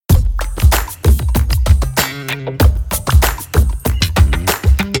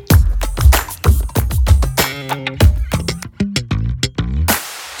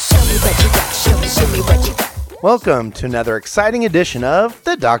Welcome to another exciting edition of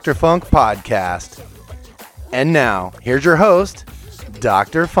the Dr. Funk Podcast. And now, here's your host,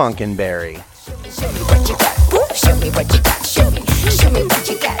 Dr. Funkenberry.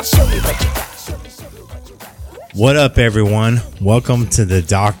 What up, everyone? Welcome to the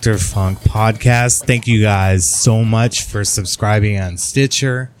Dr. Funk Podcast. Thank you guys so much for subscribing on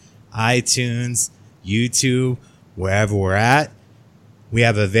Stitcher, iTunes, YouTube, wherever we're at. We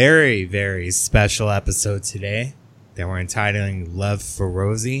have a very, very special episode today that we're entitling Love for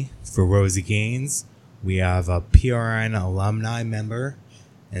Rosie Gaines. We have a PRN alumni member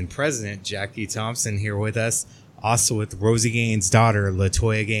and president, Jackie Thompson, here with us. Also with Rosie Gaines' daughter,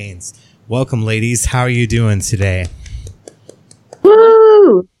 LaToya Gaines. Welcome, ladies. How are you doing today?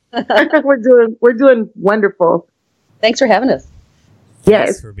 Woo! We're doing wonderful. Thanks for having us.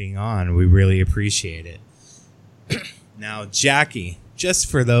 Thanks for being on. We really appreciate it. Now, Jackie, just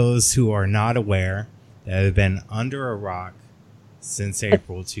for those who are not aware that have been under a rock since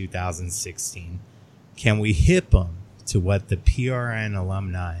April 2016, can we hip them to what the PRN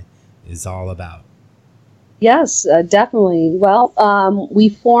alumni is all about? Yes, definitely. Well, we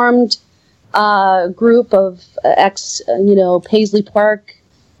formed a group of Paisley Park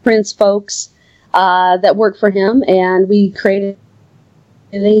Prince folks that work for him, and we created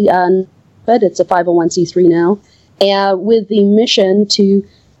it's a 501c3 now, and with the mission to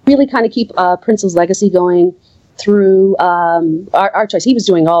really kind of keep Prince's legacy going through our choice. He was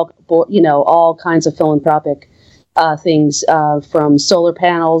doing all kinds of philanthropic things, from solar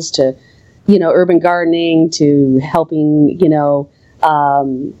panels to urban gardening to helping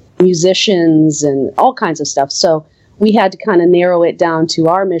musicians and all kinds of stuff. So we had to kind of narrow it down to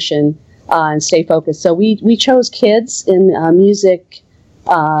our mission and stay focused. So we chose kids in music,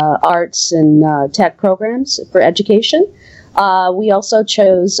 arts, and tech programs for education. We also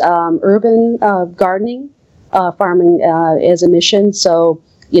chose urban gardening, farming as a mission. So,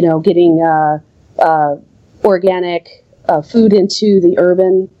 getting organic food into the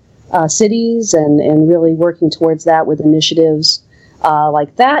urban cities and really working towards that with initiatives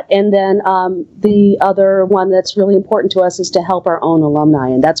like that. And then the other one that's really important to us is to help our own alumni,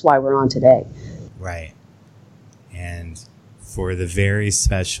 and that's why we're on today. Right. And for the very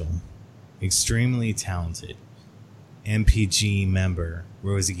special, extremely talented MPG member,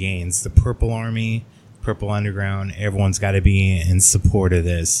 Rosie Gaines, the Purple Army, Purple Underground, everyone's got to be in support of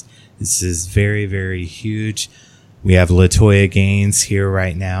this. This is very, very huge. We have LaToya Gaines here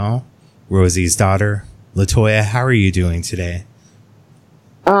right now, Rosie's daughter. LaToya, how are you doing today?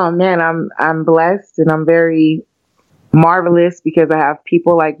 Oh man, I'm blessed, and I'm very marvelous because I have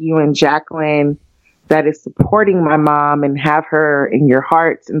people like you and Jacqueline that is supporting my mom and have her in your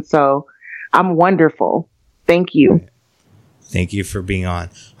hearts. And so I'm wonderful. Thank you. Thank you for being on.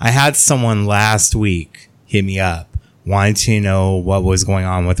 I had someone last week hit me up wanting to know what was going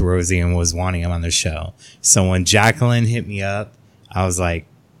on with Rosie and was wanting him on the show. So when Jacqueline hit me up, I was like,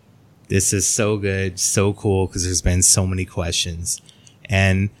 this is so good, so cool, because there's been so many questions.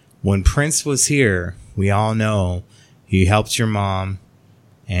 And when Prince was here, we all know he helped your mom,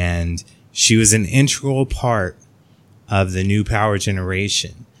 and she was an integral part of the new power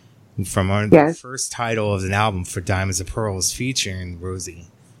generation. From the first title of an album for Diamonds and Pearls featuring Rosie.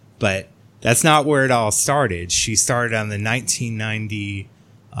 But that's not where it all started. She started on the 1990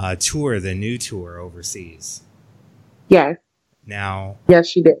 tour, the new tour overseas. Yes. Now. Yes,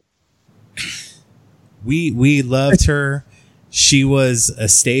 she did. We loved her. She was a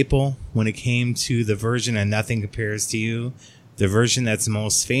staple when it came to the version of Nothing Compares to You. The version that's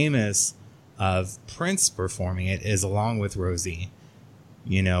most famous of Prince performing it is along with Rosie,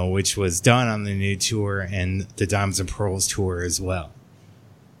 which was done on the new tour and the Diamonds and Pearls tour as well.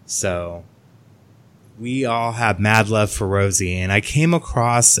 So we all have mad love for Rosie, and I came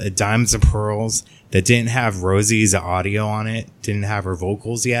across a Diamonds and Pearls that didn't have Rosie's audio on it, didn't have her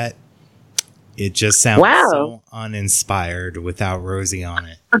vocals yet. It just sounds so uninspired without Rosie on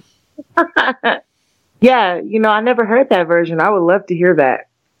it. Yeah, I never heard that version. I would love to hear that,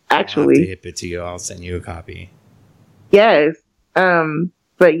 actually. I'll have to hip it to you. I'll send you a copy. Yes.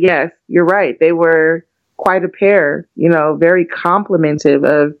 But yes, you're right. They were quite a pair, very complimentive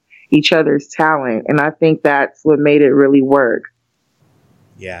of each other's talent. And I think that's what made it really work.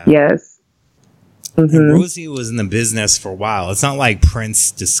 Yeah. Yes. Mm-hmm. Rosie was in the business for a while. It's not like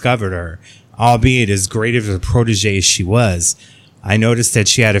Prince discovered her, albeit as great of a protege as she was. I noticed that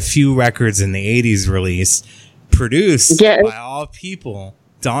she had a few records in the 80s released, produced by all people,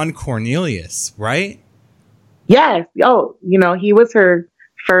 Don Cornelius, right? Yes. Oh, he was her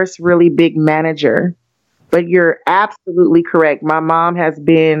first really big manager. But you're absolutely correct. My mom has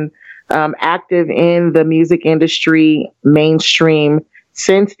been active in the music industry, mainstream,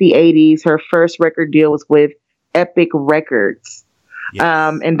 since the 80s. Her first record deal was with Epic Records.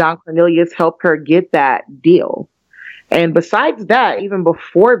 Yes. And Don Cornelius helped her get that deal. And besides that, even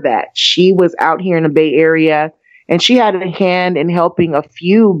before that, she was out here in the Bay Area, and she had a hand in helping a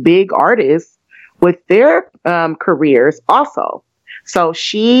few big artists with their careers also. So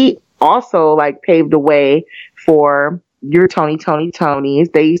she also like paved the way for your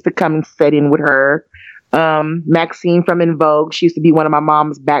Tonys. They used to come and sit in with her. Maxine from In Vogue, she used to be one of my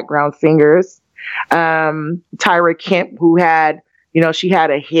mom's background singers. Tyra Kemp, who had, she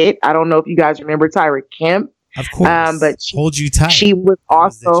had a hit. I don't know if you guys remember Tyra Kemp. Of course. But Hold You Tight. She was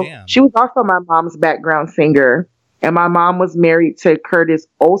also my mom's background singer. And my mom was married to Curtis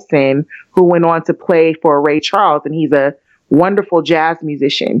Olson, who went on to play for Ray Charles, and he's a wonderful jazz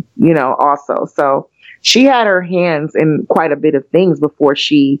musician, also. So she had her hands in quite a bit of things before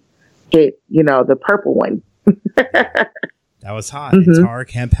she hit, the purple one. That was hot. Mm-hmm. And Tara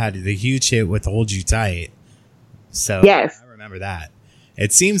Kemp had the huge hit with Hold You Tight. So yes. I remember that.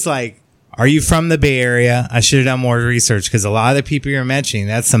 It seems like, are you from the Bay Area? I should have done more research because a lot of the people you're mentioning,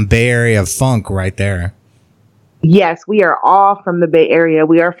 that's some Bay Area funk right there. Yes, we are all from the Bay Area.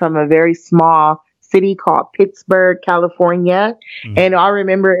 We are from a very small city called Pittsburgh, California. Mm-hmm. And I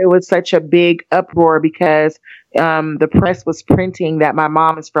remember it was such a big uproar because the press was printing that my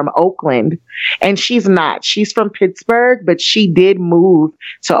mom is from Oakland, and she's not. She's from Pittsburgh, but she did move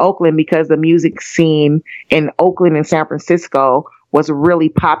to Oakland because the music scene in Oakland and San Francisco was really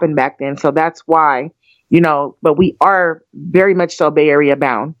popping back then. So that's why, but we are very much so Bay Area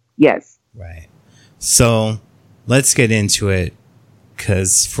bound. Yes. Right. So let's get into it,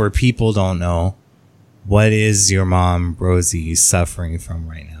 because for people don't know, what is your mom, Rosie, suffering from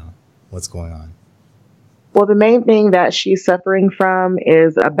right now? What's going on? Well, the main thing that she's suffering from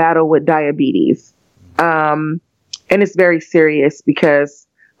is a battle with diabetes. And it's very serious because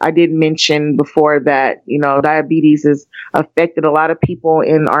I did mention before that, diabetes has affected a lot of people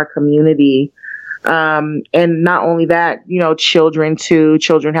in our community. And not only that, children too.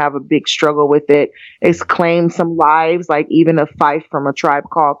 Children have a big struggle with it. It's claimed some lives, like even a Fife from A Tribe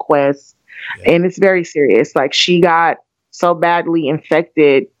Called Quest. Yeah. And it's very serious. Like she got so badly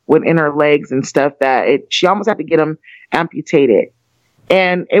infected within her legs and stuff that she almost had to get them amputated.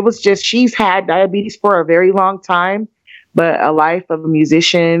 And it was just, she's had diabetes for a very long time, but a life of a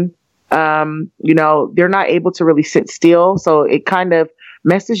musician, they're not able to really sit still. So it kind of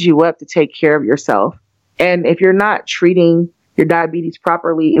messes you up to take care of yourself. And if you're not treating your diabetes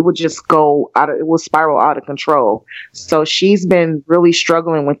properly, it will just it will spiral out of control. So she's been really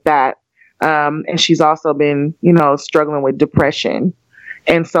struggling with that. And she's also been, struggling with depression.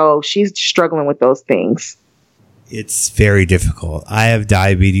 And so she's struggling with those things. It's very difficult. I have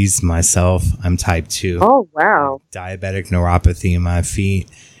diabetes myself. I'm type 2. Oh, wow. Diabetic neuropathy in my feet.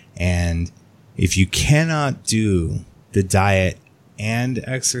 And if you cannot do the diet and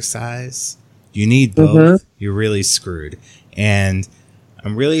exercise, you need both. Mm-hmm. You're really screwed. And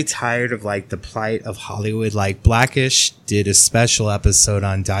I'm really tired of like the plight of Hollywood. Like Blackish did a special episode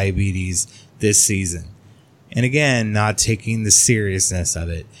on diabetes this season. And again, not taking the seriousness of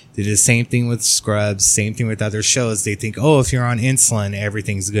it. They did the same thing with Scrubs, same thing with other shows. They think, oh, if you're on insulin,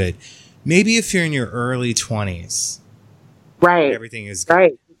 everything's good. Maybe if you're in your early 20s, right, everything is good.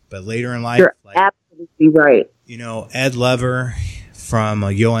 Right. But later in life, you're absolutely right. Ed Lover from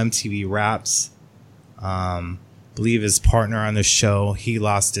Yo MTV Raps, believe his partner on the show, he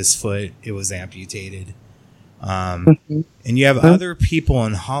lost his foot. It was amputated. And you have other people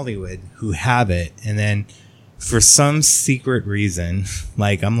in Hollywood who have it. And then for some secret reason,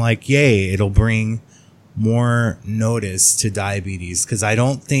 I'm like, yay, it'll bring more notice to diabetes, because I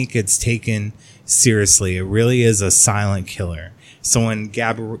don't think it's taken seriously. It really is a silent killer. So when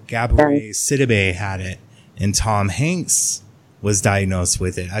Gabourey Sidibe had it and Tom Hanks was diagnosed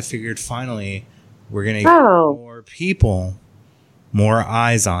with it, I figured finally we're going to get more people, more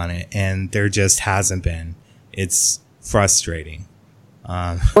eyes on it. And there just hasn't been. It's frustrating.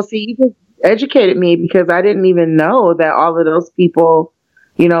 Well, see, you just educated me, because I didn't even know that all of those people,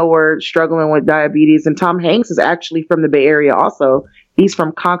 were struggling with diabetes. And Tom Hanks is actually from the Bay Area also. He's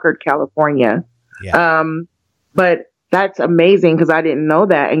from Concord, California. Yeah. But that's amazing, because I didn't know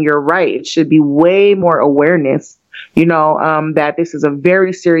that. And you're right. It should be way more awareness, that this is a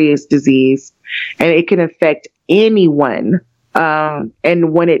very serious disease and it can affect anyone.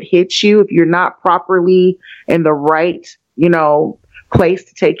 And when it hits you, if you're not properly in the right, place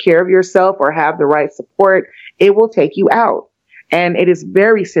to take care of yourself or have the right support, it will take you out. And it is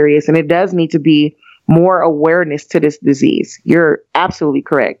very serious, and it does need to be more awareness to this disease. You're absolutely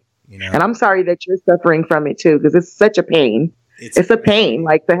correct. You know, And I'm sorry that you're suffering from it too, because it's such a pain. It's a pain,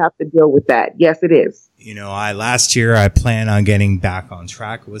 like, to have to deal with that. Yes, it is. You know, last year I planned on getting back on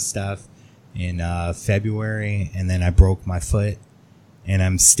track with stuff in February, and then I broke my foot, and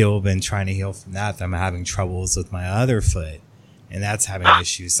I'm still been trying to heal from that. I'm having troubles with my other foot, and that's having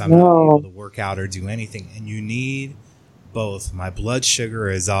issues. So I'm not able to work out or do anything. And you need both. My blood sugar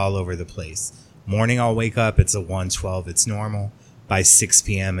is all over the place. Morning I'll wake up, it's a 112. It's normal. By 6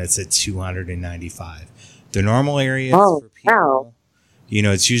 p.m. it's at 295. The normal areas for people, you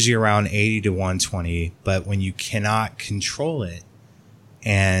know, it's usually around 80 to 120. But when you cannot control it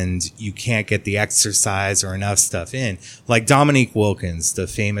and you can't get the exercise or enough stuff in, like Dominique Wilkins, the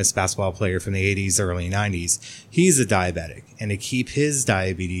famous basketball player from the 80s, early 90s, he's a diabetic. And to keep his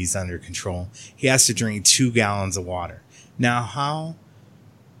diabetes under control, he has to drink 2 gallons of water. Now, how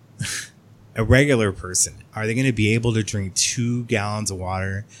a regular person, are they going to be able to drink 2 gallons of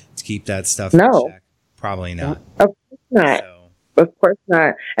water to keep that stuff in check? Probably not. Of course not. Of course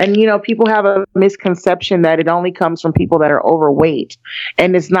not. And, you know, people have a misconception that it only comes from people that are overweight.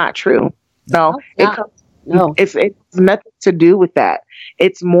 And it's not true. It's nothing to do with that.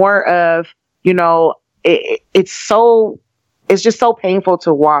 It's more of, you know, it's just so painful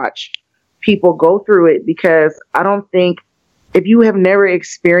to watch people go through it, because I don't think, if you have never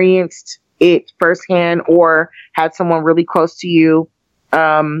experienced it firsthand or had someone really close to you,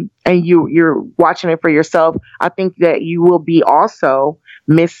 and you're watching it for yourself, I think that you will be also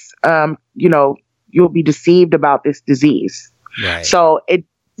you'll be deceived about this disease. Right. So it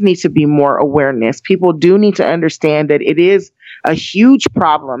needs to be more awareness. People do need to understand that it is a huge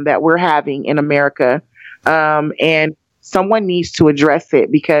problem that we're having in America. And someone needs to address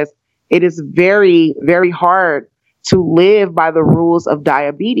it, because it is very, very hard to live by the rules of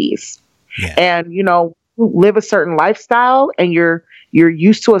diabetes. Yeah. And, you know, live a certain lifestyle and you're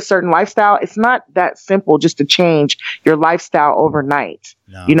used to a certain lifestyle. It's not that simple just to change your lifestyle overnight.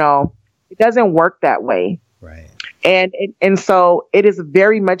 No. You know, it doesn't work that way. Right. And so it is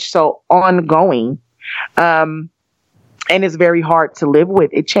very much so ongoing. And it's very hard to live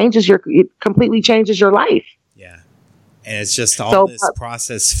with. It completely changes your life. Yeah. And it's just all this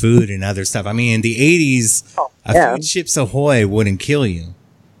processed food and other stuff. I mean, in the 80s, few Chips Ahoy wouldn't kill you.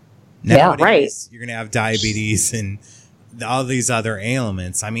 Nowadays, you're going to have diabetes and all these other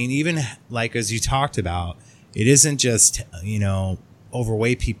ailments. I mean, even like, as you talked about, it isn't just, you know,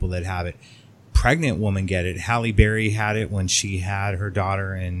 overweight people that have it. Pregnant women get it. Halle Berry had it when she had her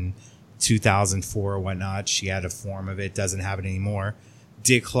daughter in 2004 or whatnot. She had a form of it, doesn't have it anymore.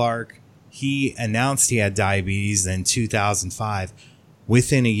 Dick Clark, he announced he had diabetes in 2005.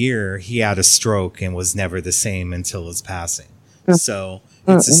 Within a year, he had a stroke and was never the same until his passing. So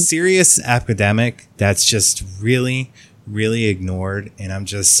it's a serious epidemic that's just really, really ignored. And I'm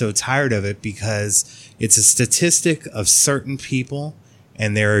just so tired of it, because it's a statistic of certain people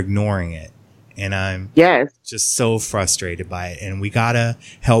and they're ignoring it. And I'm just so frustrated by it. And we got to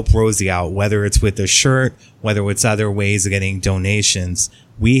help Rosie out, whether it's with a shirt, whether it's other ways of getting donations.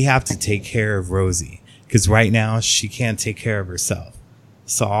 We have to take care of Rosie, because right now she can't take care of herself.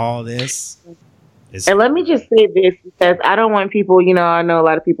 So all this is... And let me just say this, because I don't want people, you know, I know a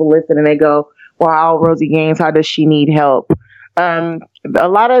lot of people listen and they go, wow, Rosie Gaines, how does she need help? A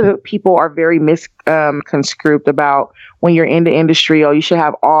lot of people are very misconstrued about, when you're in the industry, oh, you should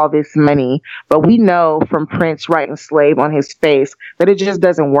have all this money. But we know from Prince writing Slave on his face that it just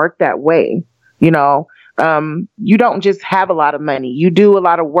doesn't work that way. You know, you don't just have a lot of money. You do a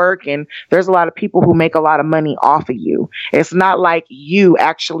lot of work, and there's a lot of people who make a lot of money off of you. It's not like you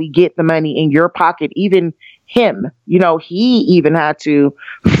actually get the money in your pocket. Even him, you know, he even had to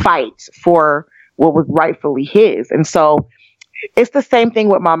fight for what was rightfully his. And so it's the same thing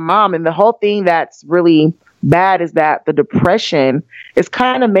with my mom. And the whole thing that's really bad is that the depression is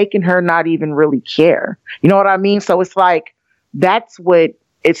kind of making her not even really care. You know what I mean? So it's like, that's what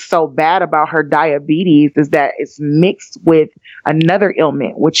it's so bad about her diabetes, is that it's mixed with another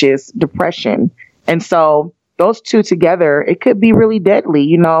ailment, which is depression. And so those two together, it could be really deadly,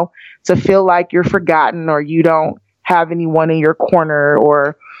 you know, to feel like you're forgotten, or you don't have anyone in your corner,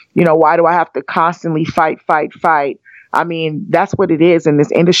 or, you know, why do I have to constantly fight? I mean, that's what it is in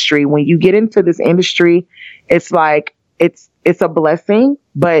this industry. When you get into this industry, it's like, it's a blessing,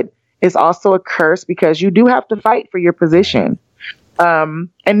 but it's also a curse, because you do have to fight for your position. And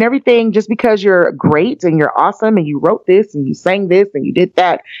everything, just because you're great and you're awesome and you wrote this and you sang this and you did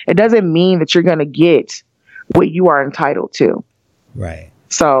that, it doesn't mean that you're going to get what you are entitled to. Right.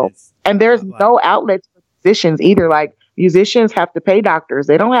 So, and there's no outlets for musicians either. Like, musicians have to pay doctors.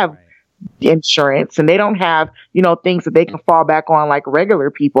 They don't have insurance, and they don't have, things that they can fall back on like regular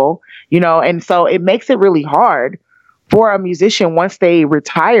people, and so it makes it really hard for a musician once they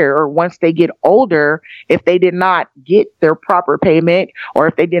retire or once they get older. If they did not get their proper payment, or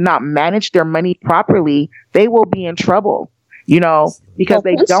if they did not manage their money properly, they will be in trouble, because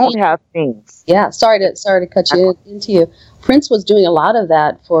they don't have things. Yeah, sorry to cut you into you. Prince was doing a lot of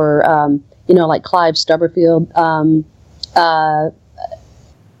that for like Clive Stubberfield.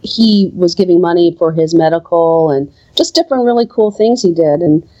 He was giving money for his medical and just different really cool things he did.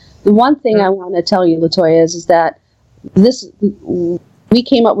 And the one thing I want to tell you, Latoya, is that we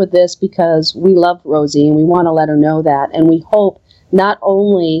came up with this because we love Rosie and we want to let her know that. And we hope not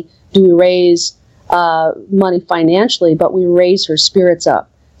only do we raise money financially, but we raise her spirits up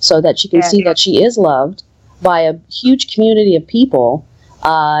so that she can see that she is loved by a huge community of people.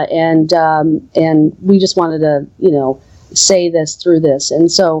 And we just wanted to, say this through this. And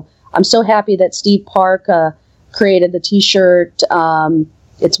so I'm so happy that Steve Park created the T-shirt.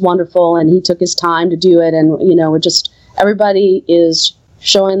 It's wonderful, and he took his time to do it. And it just, everybody is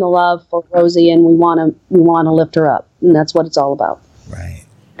showing the love for Rosie, and we want to lift her up, and that's what it's all about. Right.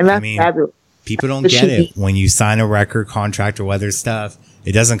 And that's fabulous. People don't get it when you sign a record contract or other stuff.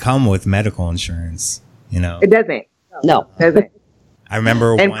 It doesn't come with medical insurance. It doesn't. No, it doesn't. I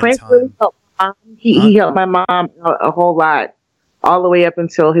remember and one Prince time. Really helped my mom. He helped my mom a whole lot, all the way up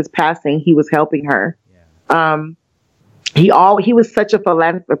until his passing. He was helping her. Yeah. He was such a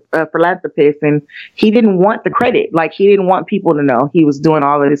philanthropist, and he didn't want the credit. Like, he didn't want people to know he was doing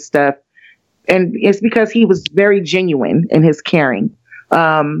all of this stuff. And it's because he was very genuine in his caring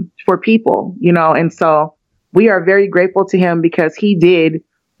for people, and so we are very grateful to him because he did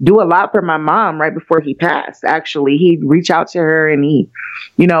do a lot for my mom right before he passed. Actually, he'd reach out to her, and he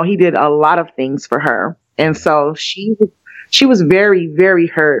did a lot of things for her. And so she was very, very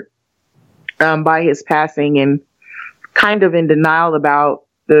hurt by his passing, and kind of in denial about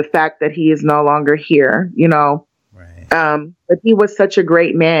the fact that he is no longer here, Right. But he was such a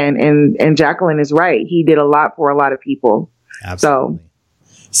great man, and Jacqueline is right. He did a lot for a lot of people. Absolutely. So,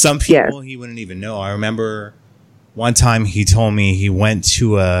 some people he wouldn't even know. I remember one time he told me he went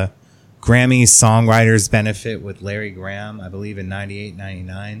to a Grammy Songwriters Benefit with Larry Graham, I believe in 98,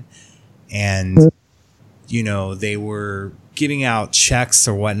 99. And, they were giving out checks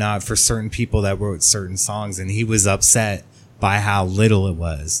or whatnot for certain people that wrote certain songs. And he was upset by how little it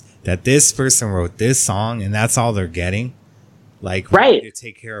was, that this person wrote this song and that's all they're getting. Like, we need to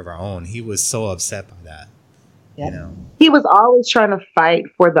take care of our own. He was so upset by that. Yeah. He was always trying to fight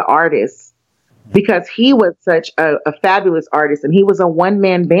for the artists because he was such a fabulous artist, and he was a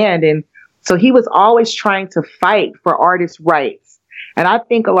one-man band. And so he was always trying to fight for artists' rights. And I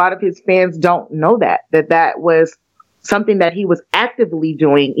think a lot of his fans don't know that was something that he was actively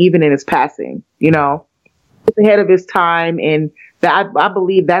doing even in his passing. He was ahead of his time. And that I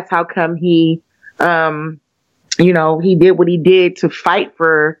believe that's how come he, he did what he did to fight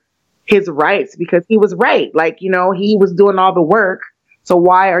for his rights, because he was right. Like, he was doing all the work. So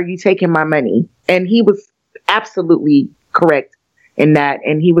why are you taking my money? And he was absolutely correct in that.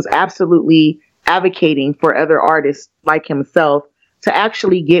 And he was absolutely advocating for other artists like himself to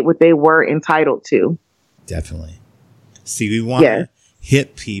actually get what they were entitled to. Definitely. See, we want to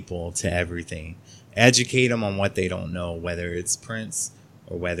hit people to everything, educate them on what they don't know, whether it's Prince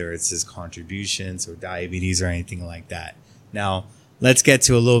or whether it's his contributions or diabetes or anything like that. Now, let's get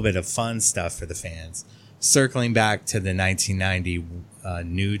to a little bit of fun stuff for the fans. Circling back to the 1990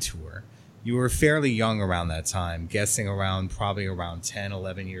 New Tour, you were fairly young around that time, guessing probably around 10,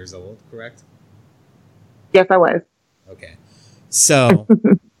 11 years old, correct? Yes, I was. Okay. So,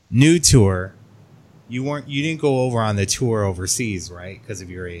 New Tour, you didn't go over on the tour overseas, right? Because of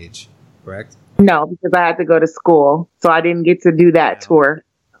your age, correct? No, because I had to go to school, so I didn't get to do that tour.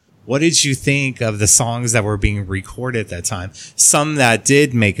 What did you think of the songs that were being recorded at that time? Some that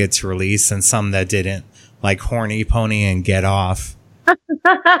did make it to release and some that didn't, like Horny Pony and Get Off. What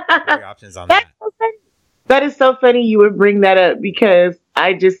are your options on that? That is so funny you would bring that up, because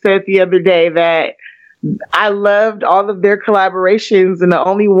I just said the other day that I loved all of their collaborations, and the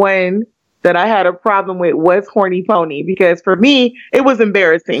only one that I had a problem with was Horny Pony, because for me, it was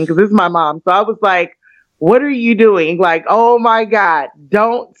embarrassing because it's my mom. So I was like, what are you doing? Like, oh my God,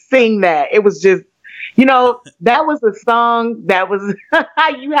 don't sing that. It was just, that was a song that was,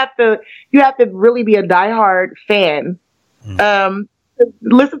 you have to really be a diehard fan.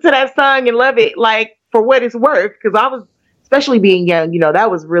 Listen to that song and love it, like, for what it's worth. Cause I was, especially being young,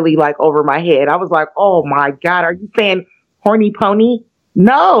 that was really like over my head. I was like, oh my God, are you saying Horny Pony?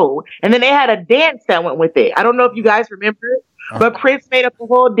 No. And then they had a dance that went with it. I don't know if you guys remember, But Prince made up a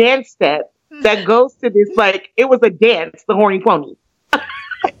whole dance step that goes to this, like, it was a dance, the horny pony.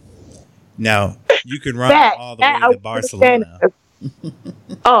 No, you could run all the way to Barcelona.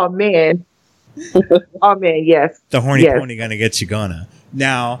 Oh, man. Oh, man, yes. The horny pony gonna get you gonna.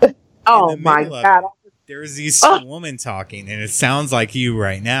 Now, oh, my God. There's these two women talking, and it sounds like you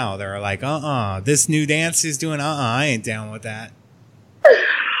right now. They're like, this new dance is doing, I ain't down with that.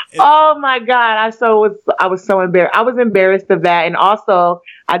 Oh my God. I was so embarrassed. I was embarrassed of that. And also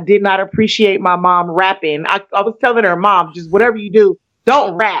I did not appreciate my mom rapping. I was telling her, Mom, just whatever you do,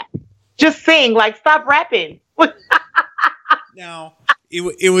 don't rap. Just sing, like, stop rapping. Now,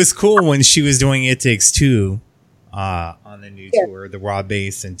 it was cool when she was doing It Takes Two on the new tour, the Raw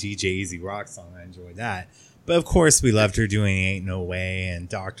Bass and DJ Easy Rock song. I enjoyed that. But of course, we loved her doing Ain't No Way and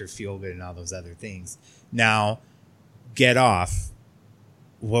Dr. Feelgood and all those other things. Now, Get Off.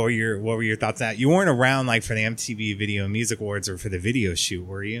 What were your thoughts on that? You weren't around like for the MTV Video Music Awards or for the video shoot,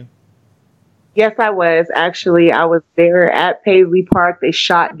 were you? Yes, I was. Actually, I was there at Paisley Park. They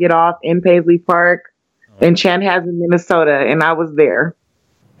shot Get Off in Paisley Park in Chanhassen, Minnesota, and I was there.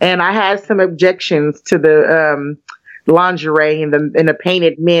 And I had some objections to the lingerie and the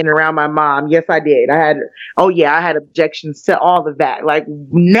painted men around my mom. Yes, I did. I had objections to all of that. Like,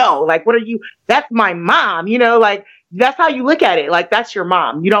 no, like, what are you? That's my mom, like. That's how you look at it. Like, that's your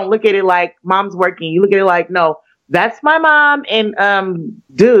mom. You don't look at it like mom's working. You look at it like, no, that's my mom. And,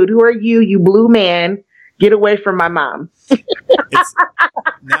 dude, who are you? You blue man. Get away from my mom.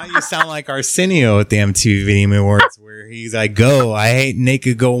 Now you sound like Arsenio at the MTV Video Awards, where he's like, go, I hate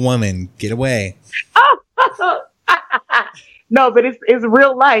naked go woman. Get away. No, but it's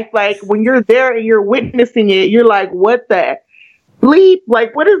real life. Like, when you're there and you're witnessing it, you're like, what the bleep?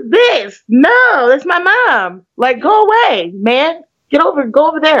 Like, what is this? No, that's my mom. Like, go away, man. Go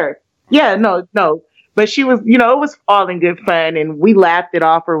over there. Yeah, no. But she was, it was all in good fun and we laughed it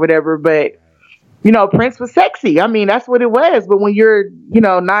off or whatever. But, Prince was sexy. I mean, that's what it was. But when you're,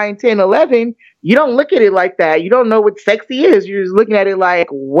 9, 10, 11, you don't look at it like that. You don't know what sexy is. You're just looking at it like,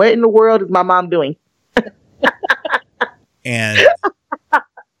 what in the world is my mom doing? And,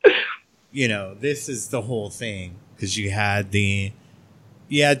 this is the whole thing. Because you had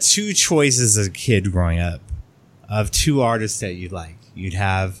two choices as a kid growing up of two artists that you like. You'd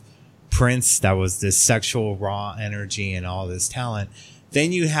have Prince, that was this sexual raw energy and all this talent.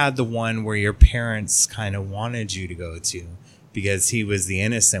 Then you had the one where your parents kind of wanted you to go to because he was the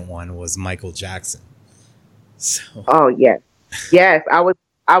innocent one, was Michael Jackson. So. Oh yes, I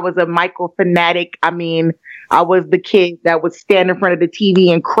was a Michael fanatic. I mean, I was the kid that would stand in front of the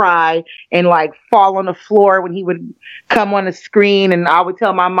TV and cry and like fall on the floor when he would come on the screen. And I would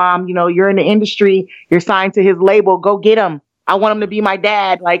tell my mom, you're in the industry, you're signed to his label, go get him. I want him to be my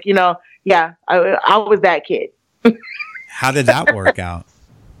dad. Like, I was that kid. How did that work out?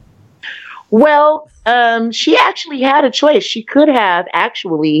 Well, she actually had a choice. She could have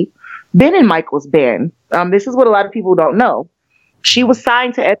actually been in Michael's band. This is what a lot of people don't know. She was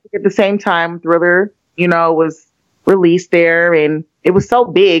signed to Epic at the same time Thriller, was released there, and it was so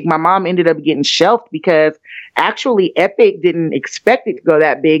big. My mom ended up getting shelved because actually Epic didn't expect it to go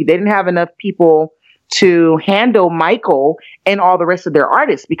that big. They didn't have enough people to handle Michael and all the rest of their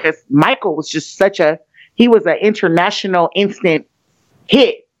artists because Michael was just he was an international instant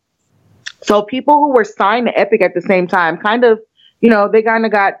hit. So people who were signed to Epic at the same time they kind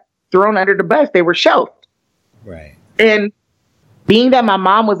of got thrown under the bus. They were shelved. Right. And being that my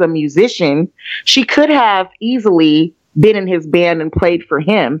mom was a musician, she could have easily been in his band and played for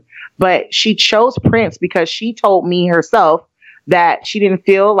him. But she chose Prince because she told me herself that she didn't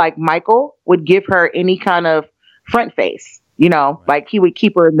feel like Michael would give her any kind of front face, right. Like he would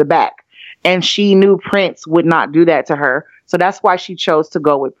keep her in the back. And she knew Prince would not do that to her. So that's why she chose to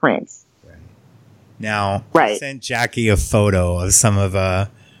go with Prince. Right. Now, I sent Jackie a photo of some of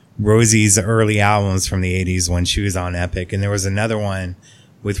Rosie's early albums from the 80s when she was on Epic. And there was another one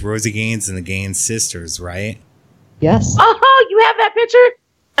with Rosie Gaines and the Gaines sisters, right? Yes. Oh, you have that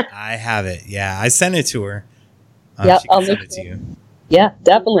picture? I have it. Yeah, I sent it to her. Yep, I'll send it to you. Yeah,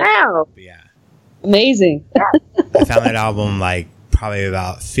 definitely. Wow. But yeah. Amazing. I found that album like probably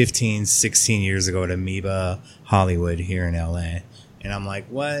about 15, 16 years ago at Amoeba Hollywood here in LA. And I'm like,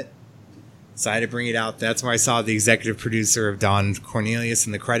 what? So I had to bring it out. That's where I saw the executive producer of Don Cornelius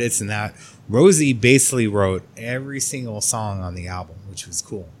in the credits, and that Rosie basically wrote every single song on the album, which was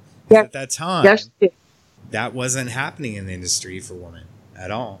cool. Yeah. At that time, that wasn't happening in the industry for women at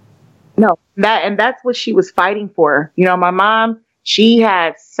all. No, that's what she was fighting for. My mom, she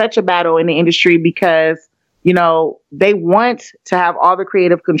had such a battle in the industry because, they want to have all the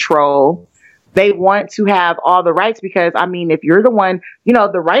creative control. they want to have all the rights because, I mean, if you're the one,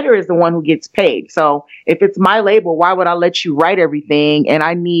 the writer is the one who gets paid. So if it's my label, why would I let you write everything? And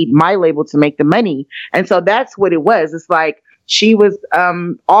I need my label to make the money. And so that's what it was. It's like she was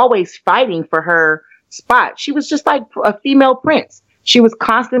always fighting for her spot. She was just like a female Prince. She was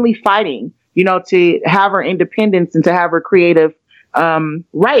constantly fighting, to have her independence and to have her creative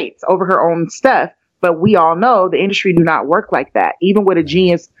rights over her own stuff. But we all know the industry do not work like that. Even with a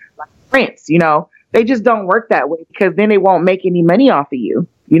genius like Prince, they just don't work that way because then they won't make any money off of you.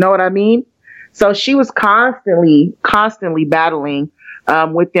 You know what I mean? So she was constantly battling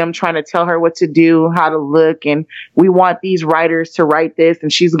with them, trying to tell her what to do, how to look. And we want these writers to write this.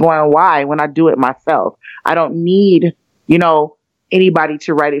 And she's going, why? When I do it myself, I don't need, anybody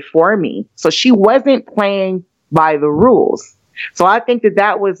to write it for me. So she wasn't playing by the rules. So I think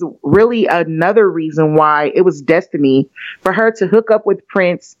that was really another reason why it was destiny for her to hook up with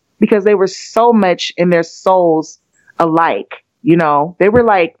Prince, because they were so much in their souls alike. They were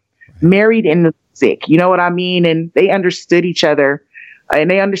like married in the music, you know what I mean? And they understood each other and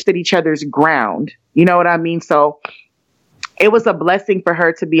they understood each other's ground. You know what I mean? So it was a blessing for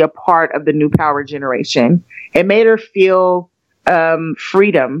her to be a part of the new power generation. It made her feel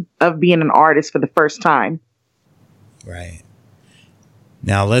freedom of being an artist for the first time. Right.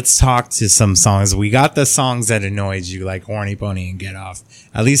 Now let's talk to some songs. We got the songs that annoyed you, like Horny Pony and Get Off,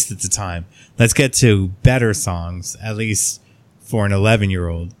 at least at the time. Let's get to better songs, at least for an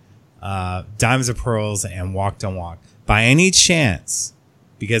 11-year-old. Diamonds and Pearls and Walk Don't Walk. By any chance,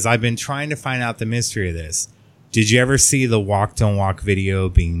 because I've been trying to find out the mystery of this, did you ever see the Walk Don't Walk video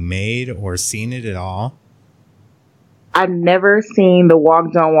being made or seen it at all? I've never seen the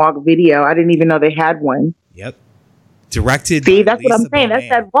Walk Don't Walk video. I didn't even know they had one. Yep. Directed. See, that's what I'm saying. That's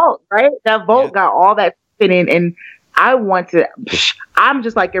that vault, right? That vault got all that in, and I'm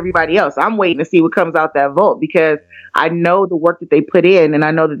just like everybody else. I'm waiting to see what comes out that vault because I know the work that they put in, and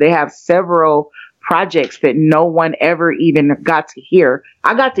I know that they have several projects that no one ever even got to hear.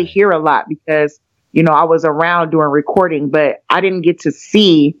 I got to hear a lot because, I was around doing recording, but I didn't get to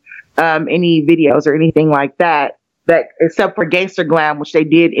see any videos or anything like that except for Gangster Glam, which they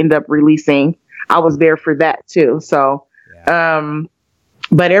did end up releasing. I was there for that too. So,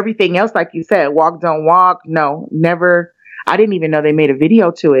 but everything else, like you said, Walk Don't Walk, no, never. I didn't even know they made a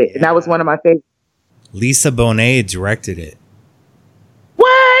video to it. Yeah. And that was one of my favorites. Lisa Bonet directed it.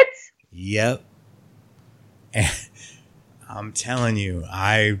 What? Yep. And I'm telling you,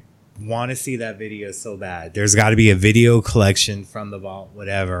 I want to see that video so bad. There's got to be a video collection from the vault,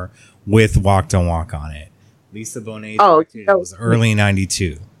 whatever, with Walk Don't Walk on it. Lisa Bonet directed it. It was early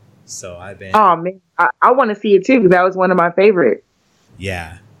 92. So I've been. Oh man, I want to see it too because that was one of my favorites.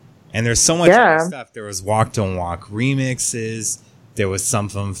 Yeah, and there's so much other stuff. There was Walk Don't Walk remixes. There was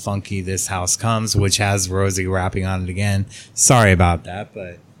something funky. This House Comes, which has Rosie rapping on it again. Sorry about that,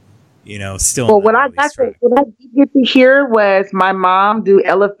 but still. Well, what I did get to hear was my mom do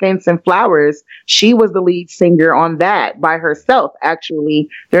Elephants and Flowers. She was the lead singer on that by herself. Actually,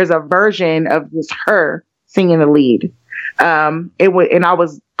 there's a version of just her singing the lead.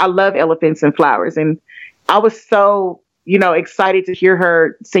 I love Elephants and Flowers. And I was so, excited to hear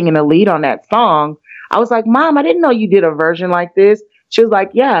her singing a lead on that song. I was like, Mom, I didn't know you did a version like this. She was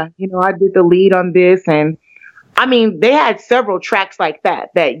like, yeah, I did the lead on this. And I mean, they had several tracks like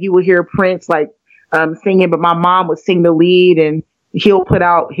that you would hear Prince singing, but my mom would sing the lead and he'll put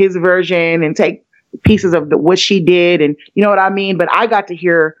out his version and take pieces of what she did. And you know what I mean? But I got to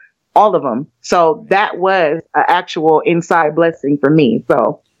hear all of them. So that was an actual inside blessing for me.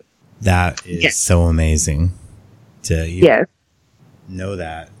 So that is so amazing to know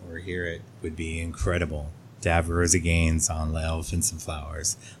that or hear it would be incredible to have Rosie Gaines on Elephants and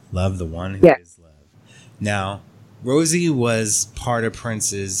Flowers. Love the one who is love. Now, Rosie was part of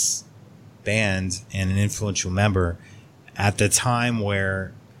Prince's band and an influential member at the time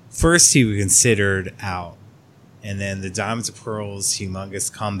where first he was considered out. And then the Diamonds and Pearls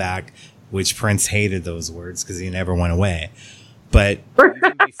humongous comeback, which Prince hated those words because he never went away. But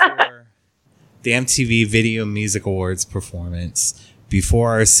even before the MTV Video Music Awards performance,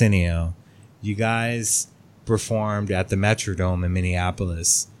 before Arsenio, you guys performed at the Metrodome in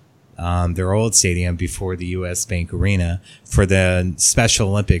Minneapolis, their old stadium before the US Bank Arena, for the Special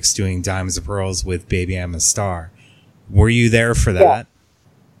Olympics doing Diamonds and Pearls with Baby I'm a Star. Were you there for that? Yeah.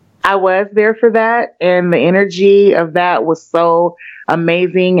 I was there for that, and the energy of that was so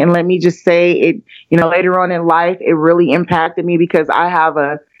amazing. And let me just say it, later on in life, it really impacted me because I have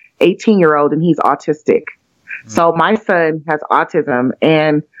a 18-year-old and he's autistic. So my son has autism,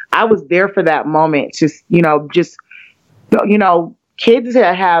 and I was there for that moment to, kids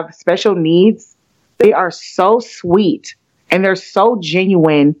that have special needs, they are so sweet and they're so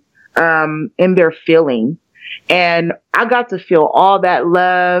genuine in their feeling. And I got to feel all that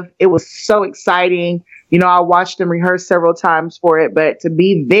love. It was so exciting. I watched them rehearse several times for it, but to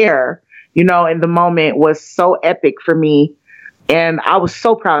be there, in the moment was so epic for me. And I was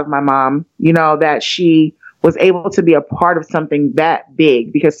so proud of my mom, that she was able to be a part of something that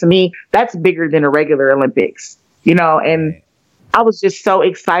big, because to me, that's bigger than a regular Olympics, and I was just so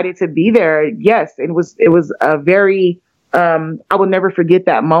excited to be there. Yes, it was a very, I will never forget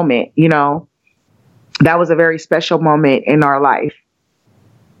that moment, that was a very special moment in our life.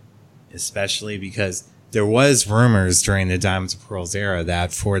 Especially because there was rumors during the Diamonds and Pearls era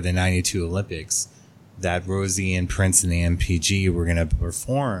that for the 92 Olympics, that Rosie and Prince and the MPG were going to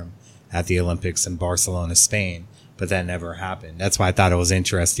perform at the Olympics in Barcelona, Spain, but that never happened. That's why I thought it was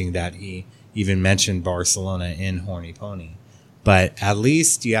interesting that he even mentioned Barcelona in Horny Pony. But at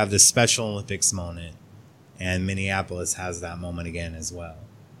least you have the Special Olympics moment, and Minneapolis has that moment again as well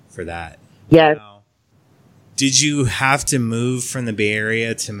for that. Yes. Now, did you have to move from the Bay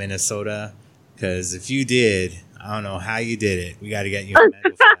Area to Minnesota? Because if you did, I don't know how you did it. We got to get you a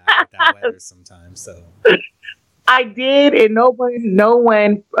medal for that, with that weather sometime. So I did, and no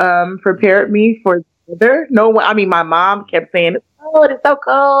one prepared me for the weather. No one. I mean, my mom kept saying, "Oh, it's so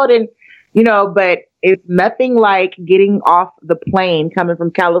cold," and but it's nothing like getting off the plane coming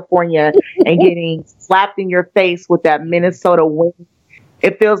from California and getting slapped in your face with that Minnesota wind.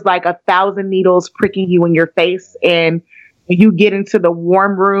 It feels like 1,000 needles pricking you in your face, and you get into the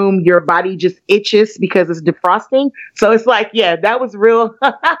warm room, your body just itches because it's defrosting. So it's like, yeah, that was real.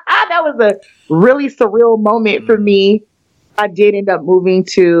 That was a really surreal moment for me. I did end up moving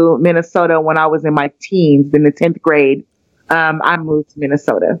to Minnesota when I was in my teens, in the 10th grade. I moved to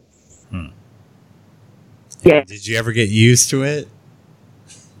Minnesota. Yeah. Did you ever get used to it?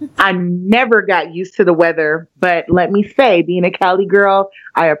 I never got used to the weather, but let me say, being a Cali girl,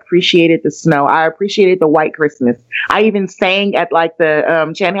 I appreciated the snow. I appreciated the white Christmas. I even sang at like the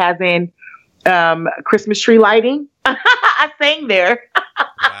Chanhassen Christmas tree lighting. I sang there.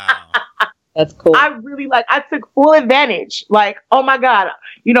 Wow. That's cool. I took full advantage. Like, oh my God,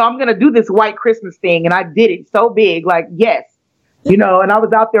 I'm going to do this white Christmas thing. And I did it so big, like, yes, and I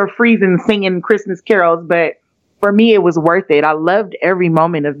was out there freezing, singing Christmas carols, but for me, it was worth it. I loved every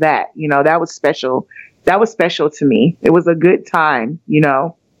moment of that. That was special. That was special to me. It was a good time,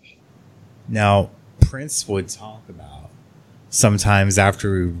 Now, Prince would talk about sometimes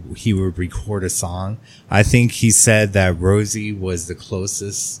after he would record a song. I think he said that Rosie was the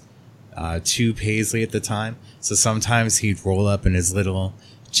closest to Paisley at the time. So sometimes he'd roll up in his little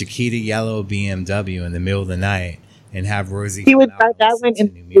Chiquita yellow BMW in the middle of the night and have Rosie. He would drive that one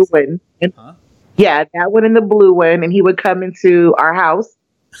in the blue one. Huh? Yeah, that one in the blue one. And he would come into our house.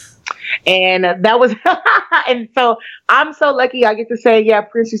 And that was, and so I'm so lucky I get to say, yeah,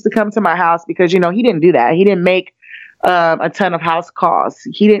 Prince used to come to my house because, he didn't do that. He didn't make a ton of house calls.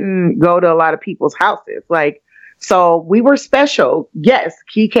 He didn't go to a lot of people's houses. So we were special. Yes,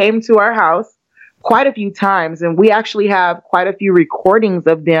 he came to our house quite a few times. And we actually have quite a few recordings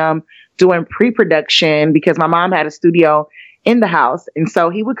of them doing pre-production because my mom had a studio in the house. And so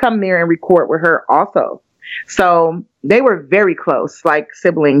he would come there and record with her also. So they were very close, like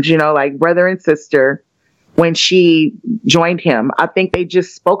siblings, like brother and sister. When she joined him, I think they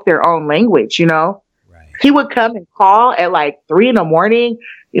just spoke their own language, Right. He would come and call at like 3 a.m.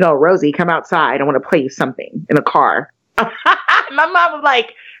 Rosie, come outside. I want to play you something in a car. My mom was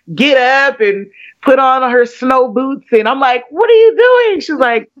like, get up and put on her snow boots. And I'm like, what are you doing? She's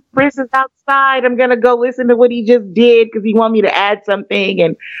like, Prince is outside. I'm going to go listen to what he just did because he wanted me to add something.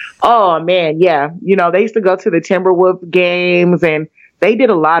 And oh man, yeah. They used to go to the Timberwolves games and they did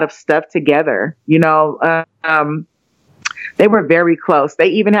a lot of stuff together. They were very close. They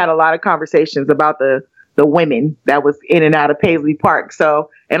even had a lot of conversations about the women that was in and out of Paisley Park. So,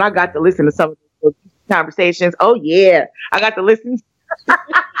 and I got to listen to some of those conversations. Oh yeah. I got to listen.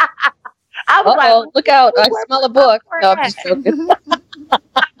 I was like, look out. I smell a book. No, I'm just joking.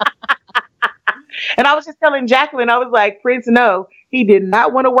 And I was just telling Jacqueline, I was like, Prince, no, he did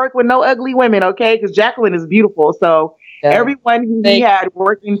not want to work with no ugly women, okay? Because Jacqueline is beautiful. So everyone who he had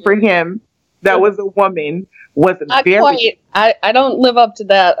working for him that was a woman was not very... Quite. I don't live up to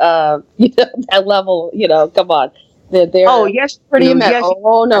that, that level, come on. They're oh, yes, pretty immense. Yes,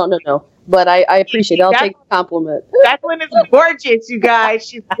 oh, no. But I appreciate it. I'll take the compliment. Jacqueline is gorgeous, you guys.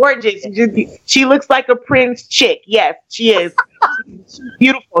 She's gorgeous. She looks like a Prince chick. Yes, she is. She's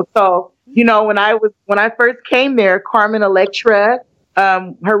beautiful. So, when I first came there, Carmen Electra,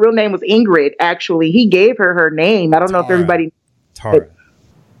 her real name was Ingrid, actually. He gave her name. I don't know if everybody... Tara.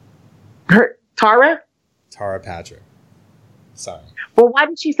 Tara? Tara Patrick. Sorry. Well, why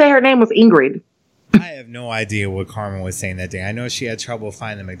did she say her name was Ingrid? I have no idea what Carmen was saying that day. I know she had trouble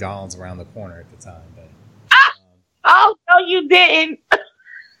finding the McDonald's around the corner at the time, but Oh no, you didn't. but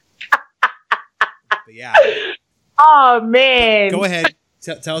yeah. Oh man. Go ahead.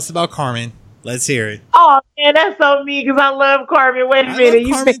 Tell us about Carmen. Let's hear it. Oh man, that's so me because I love Carmen. Wait a I minute.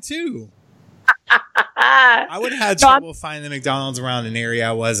 love Carmen too. I would have had trouble finding the McDonald's around an area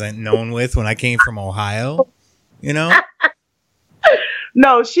I wasn't known with when I came from Ohio. You know?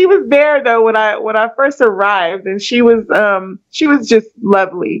 No, she was there though when I first arrived, and she was just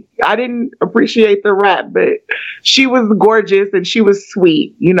lovely. I didn't appreciate the rap, but she was gorgeous and she was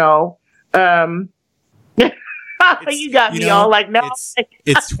sweet. You know, you got me all like no.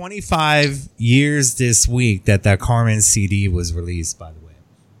 It's 25 years this week that Carmen CD was released. By the way,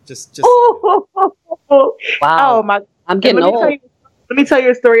 just. Wow! Oh my! I'm getting old. Let me tell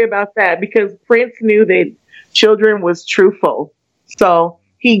you a story about that because Prince knew that children was truthful. So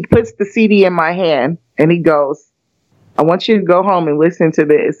he puts the CD in my hand and he goes, I want you to go home and listen to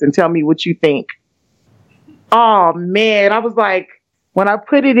this and tell me what you think. Oh man, I was like, when I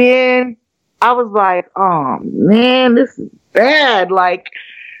put it in, I was like, oh man, this is bad. Like,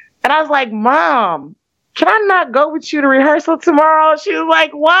 and I was like, Mom, can I not go with you to rehearsal tomorrow? She was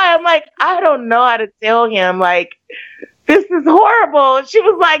like, why? I'm like, I don't know how to tell him. Like, this is horrible. She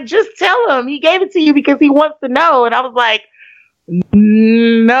was like, just tell him. He gave it to you because he wants to know. And I was like,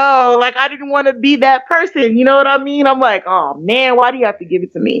 no, like I didn't want to be that person. You know what I mean? I'm like, oh man, why do you have to give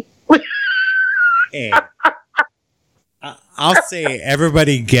it to me? Hey, I'll say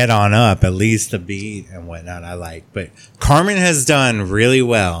everybody get on up, at least the beat and whatnot I like. But Carmen has done really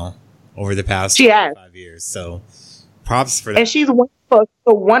well over the past 5 years. So props for that. And she's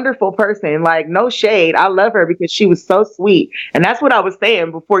a wonderful person. Like, no shade. I love her because she was so sweet. And that's what I was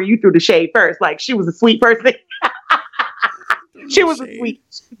saying before you threw the shade first. Like, she was a sweet person. She was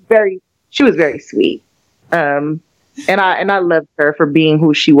very sweet. And I loved her for being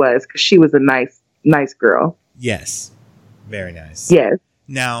who she was because she was a nice girl. Yes. Very nice. Yes.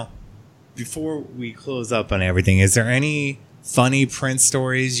 Now, before we close up on everything, is there any funny Prince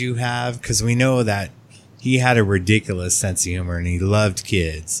stories you have? Because we know that he had a ridiculous sense of humor and he loved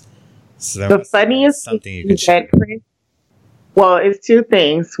kids. So the funniest something you could share. Prince. Well, it's two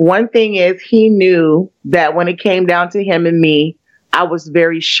things. One thing is he knew that when it came down to him and me, I was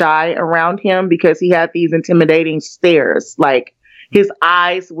very shy around him because he had these intimidating stares. Like his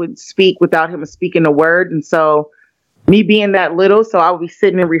eyes would speak without him speaking a word. And so me being that little, so I would be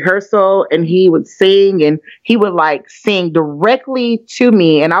sitting in rehearsal and he would sing and he would like sing directly to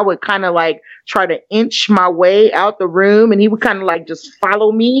me. And I would kind of like try to inch my way out the room and he would kind of like just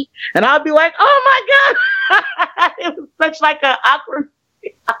follow me. And I'd be like, oh my God. It was such like an awkward.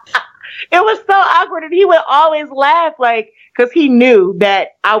 It was so awkward. And he would always laugh like, because he knew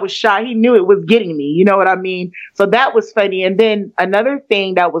that I was shy. He knew it was getting me. You know what I mean? So that was funny. And then another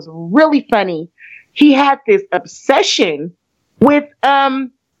thing that was really funny, he had this obsession with the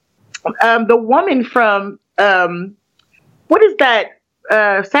woman from what is that?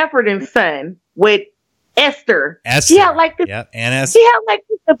 Sanford and Son with Esther. Esther. He had like this. Yep. And Esther. He had like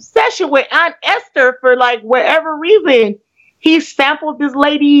this obsession with Aunt Esther for like whatever reason. He sampled this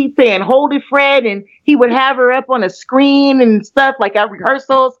lady saying "Hold it, Fred," and he would have her up on a screen and stuff like at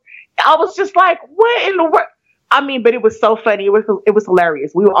rehearsals. I was just like, "What in the world?" I mean, but it was so funny. It was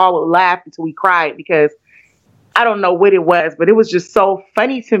hilarious. We all laughed until we cried because I don't know what it was, but it was just so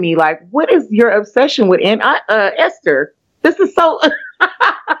funny to me. Like, what is your obsession with Aunt Esther? This is so.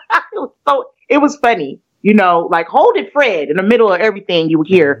 It was funny, you know. Like, "Hold it, Fred." In the middle of everything, you would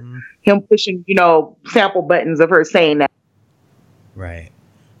hear him pushing, you know, sample buttons of her saying that. Right.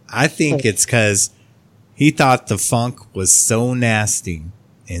 I think it's because he thought the funk was so nasty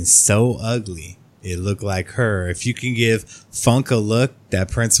and so ugly. It looked like her. If you can give funk a look that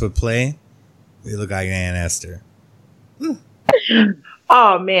Prince would play, it looked like Aunt Esther.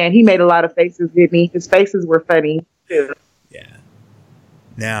 Oh man, he made a lot of faces, didn't he? His faces were funny too. Yeah.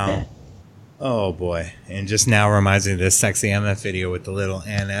 Now, oh boy. And just now reminds me of this Sexy MF video with the little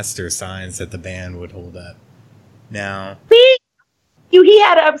Aunt Esther signs that the band would hold up. Now. See? He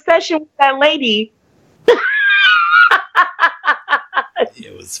had an obsession with that lady.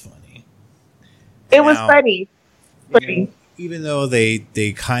 It was funny. It was funny. You know, even though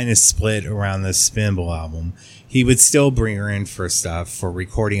they kind of split around the Spinball album, he would still bring her in for stuff for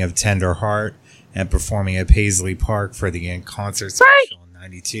recording of Tender Heart and performing at Paisley Park for the in concert special in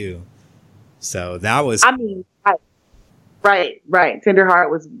 '92. So that was. I mean, right. Tender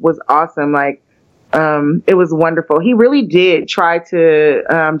Heart was awesome. Like, it was wonderful. He really did try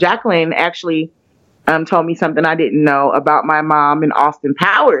to, Jacqueline actually told me something I didn't know about my mom and Austin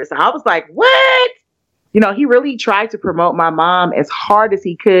Powers. I was like, what? He really tried to promote my mom as hard as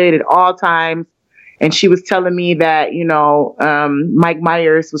he could at all times. And she was telling me that, Mike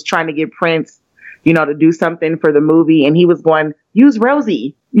Myers was trying to get Prince, to do something for the movie. And he was going, use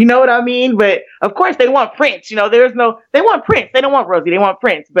Rosie. You know what I mean? But of course they want Prince. They want Prince. They don't want Rosie. They want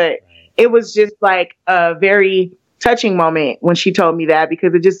Prince. But it was just like a very touching moment when she told me that,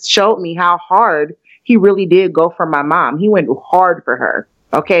 because it just showed me how hard he really did go for my mom. He went hard for her.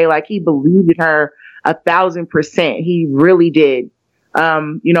 Okay. Like he believed in her 1,000%. He really did.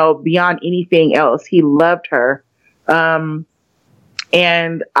 Beyond anything else, he loved her.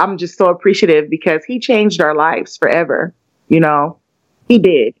 And I'm just so appreciative because he changed our lives forever. He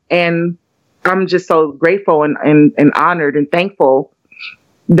did. And I'm just so grateful and honored and thankful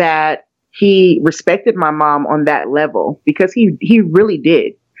that he respected my mom on that level, because he really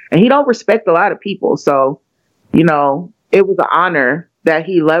did. And he don't respect a lot of people. So, it was an honor that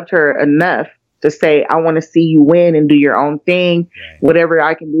he loved her enough to say, I want to see you win and do your own thing. Right. Whatever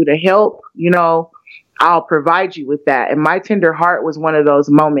I can do to help, I'll provide you with that. And my tender heart was one of those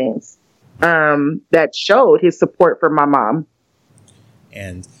moments that showed his support for my mom.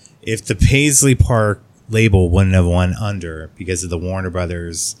 And if the Paisley Park label wouldn't have won under because of the Warner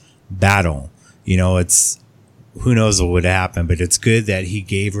Brothers battle, it's, who knows what would happen, but it's good that he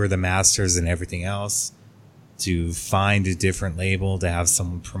gave her the masters and everything else to find a different label, to have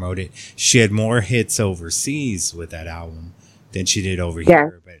someone promote it. She had more hits overseas with that album than she did over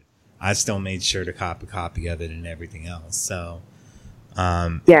here, but I still made sure to copy of it and everything else. So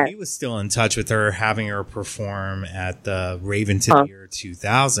he was still in touch with her, having her perform at the Raven to the Year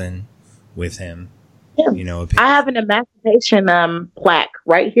 2000 with him. Yeah. I have an Emancipation plaque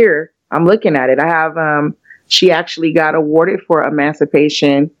right here. I'm looking at it. I have she actually got awarded for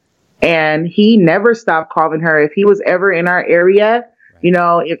Emancipation, and he never stopped calling her. If he was ever in our area,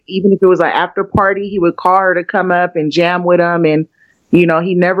 right. Even if it was an after party, he would call her to come up and jam with him. And,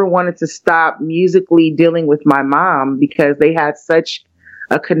 he never wanted to stop musically dealing with my mom, because they had such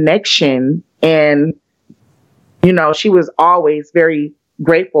a connection. And, she was always very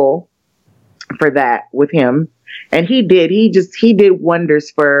grateful for that with him. And he did wonders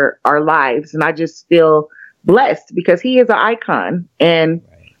for our lives. And I just feel blessed because he is an icon. And,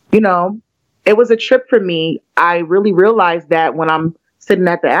 it was a trip for me. I really realized that when I'm sitting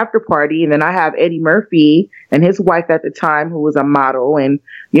at the after party, and then I have Eddie Murphy and his wife at the time, who was a model. And,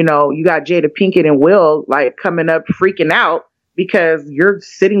 you got Jada Pinkett and Will like coming up freaking out because you're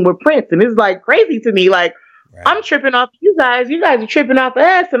sitting with Prince. And it's like crazy to me. Like, right. I'm tripping off you guys are tripping off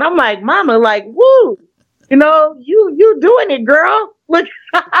us. And I'm like, mama, like, woo, you doing it, girl. Look.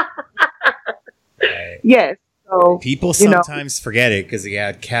 Right. Yes. So, people sometimes forget it because he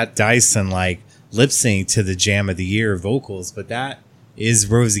had Kat Dyson like lip sync to the Jam of the Year vocals, but that is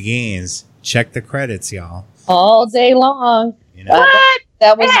Rosie Gaines. Check the credits, y'all. All day long. What?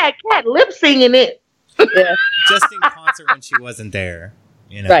 That was Kat lip singing it. Yeah. Just in concert when she wasn't there.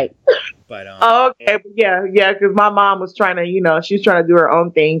 Right. But okay, yeah, because my mom was trying to, she's trying to do her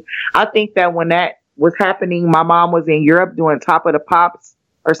own thing. I think that when that was happening, my mom was in Europe doing Top of the Pops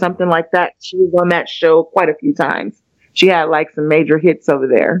or something like that. She was on that show quite a few times. She had like some major hits over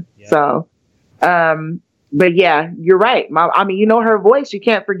there. Yeah. So, but yeah, you're right. Her voice, you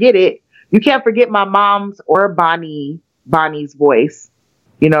can't forget it. You can't forget my mom's or Bonnie's voice.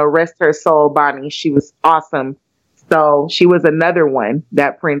 Rest her soul, Bonnie. She was awesome. So she was another one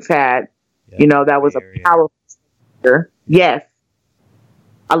that Prince had, that was a powerful singer. Yes.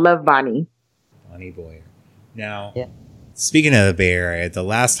 I love Bonnie. Bonnie Boyer. Now, speaking of the Bay Area, the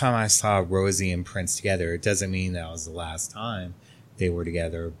last time I saw Rosie and Prince together, it doesn't mean that was the last time they were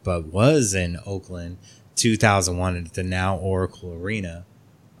together, but was in Oakland, 2001 at the now Oracle Arena.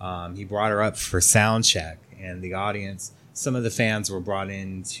 He brought her up for sound check, and the audience, some of the fans were brought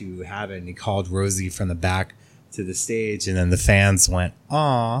in to have it, and he called Rosie from the back to the stage, and then the fans went,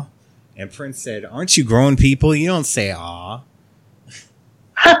 "Aw." And Prince said, "Aren't you grown people? You don't say aw."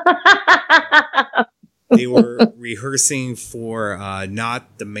 They were rehearsing for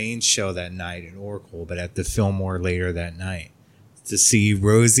not the main show that night at Oracle, but at the Fillmore later that night to see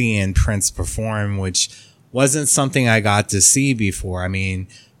Rosie and Prince perform, which wasn't something I got to see before. I mean,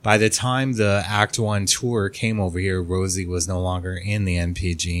 by the time the Act One tour came over here, Rosie was no longer in the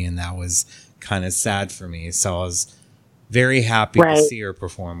NPG, and that was kind of sad for me. So I was very happy to see her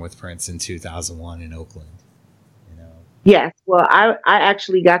perform with Prince in 2001 in Oakland. Yes. Well, I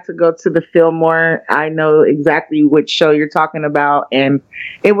actually got to go to the Fillmore. I know exactly which show you're talking about. And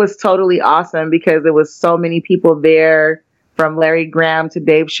it was totally awesome because there was so many people there, from Larry Graham to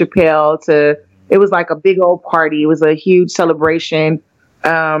Dave Chappelle to, it was like a big old party. It was a huge celebration.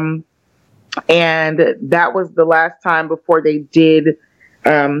 Um, and that was the last time before they did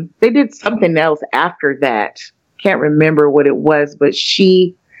something else after that. Can't remember what it was, but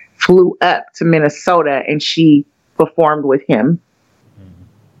she flew up to Minnesota and she performed with him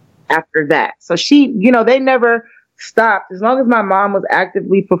after that. So they never stopped. As long as my mom was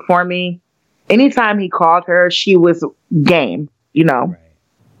actively performing, anytime he called her, she was game, Right.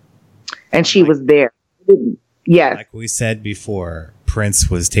 and she was there. Yes. Like we said before, Prince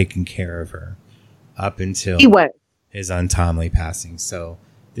was taking care of her up until He was. his untimely passing. So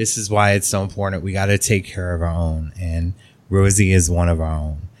this is why it's so important. We got to take care of our own, and Rosie is one of our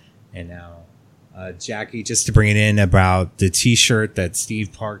own. And now, Jackie, just to bring it in about the T-shirt that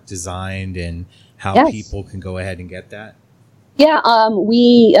Steve Park designed and how people can go ahead and get that. Yeah,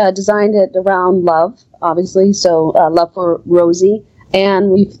 we designed it around love, obviously. So love for Rosie, and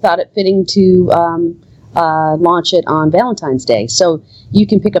we thought it fitting to launch it on Valentine's Day. So you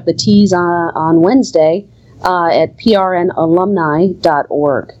can pick up the tees on Wednesday at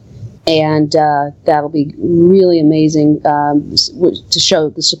prnalumni.org. And that'll be really amazing to show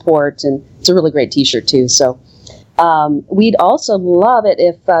the support. And it's a really great T-shirt, too. So we'd also love it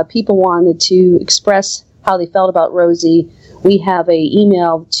if people wanted to express how they felt about Rosie. We have a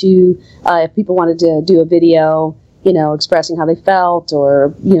email to if people wanted to do a video, expressing how they felt,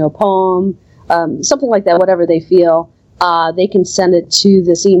 or, poem, something like that, whatever they feel. They can send it to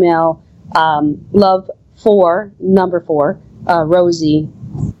this email, Rosie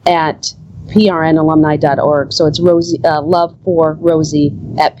at prnalumni.org. So it's Rosie, love for Rosie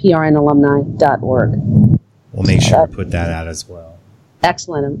at prnalumni.org. We'll make sure to put that out as well.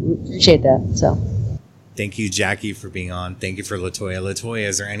 Excellent. I appreciate that. So, thank you, Jackie, for being on. Thank you for Latoya. Latoya,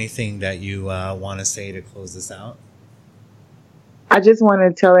 is there anything that you want to say to close this out? I just want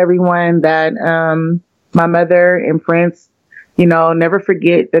to tell everyone that my mother and Prince, never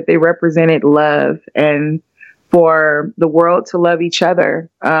forget that they represented love, and for the world to love each other,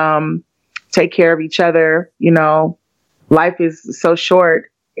 take care of each other. Life is so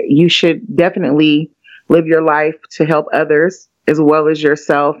short. You should definitely live your life to help others as well as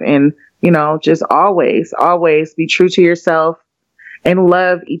yourself. And, just always, always be true to yourself and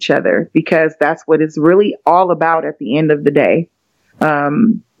love each other, because that's what it's really all about at the end of the day.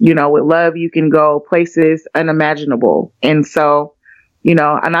 With love, you can go places unimaginable. And so,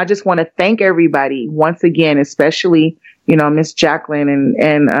 and I just want to thank everybody once again, especially, Miss Jacqueline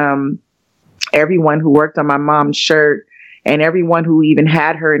and everyone who worked on my mom's shirt, and everyone who even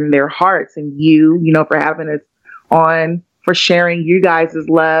had her in their hearts, and you, for having us on, for sharing you guys'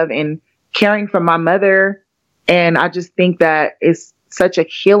 love and caring for my mother. And I just think that it's such a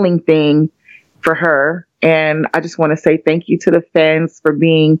healing thing for her. And I just want to say thank you to the fans for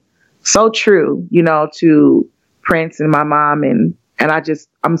being so true, to Prince and my mom. And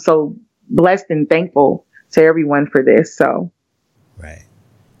I'm so blessed and thankful to everyone for this. So. Right.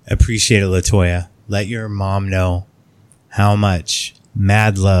 Appreciate it, Latoya. Let your mom know how much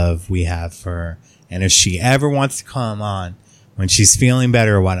mad love we have for her. And if she ever wants to come on when she's feeling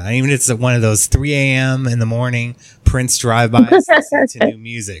better or whatnot, even if it's one of those 3 a.m. in the morning Prince drive-bys listening to new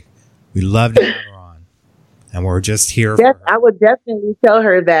music, we love to have her on. And we're just here for her. I would definitely tell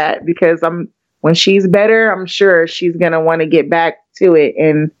her that, because when she's better, I'm sure she's going to want to get back to it.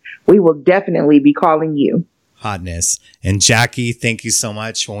 And we will definitely be calling you. Hotness. And Jackie, thank you so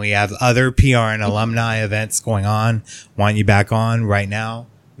much. When we have other PR and alumni events going on, want you back on right now.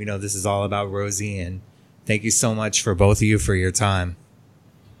 We know this is all about Rosie, and thank you so much for both of you for your time.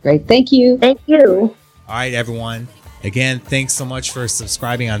 Great. Thank you. Thank you. All right, everyone. Again, thanks so much for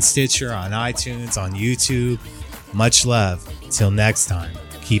subscribing on Stitcher, on iTunes, on YouTube. Much love. Till next time,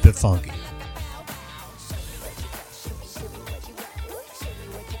 keep it funky.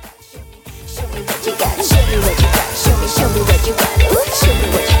 Show me what you got. Show me what you got. Show me what you got. Ooh, show me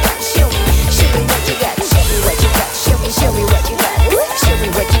what you got.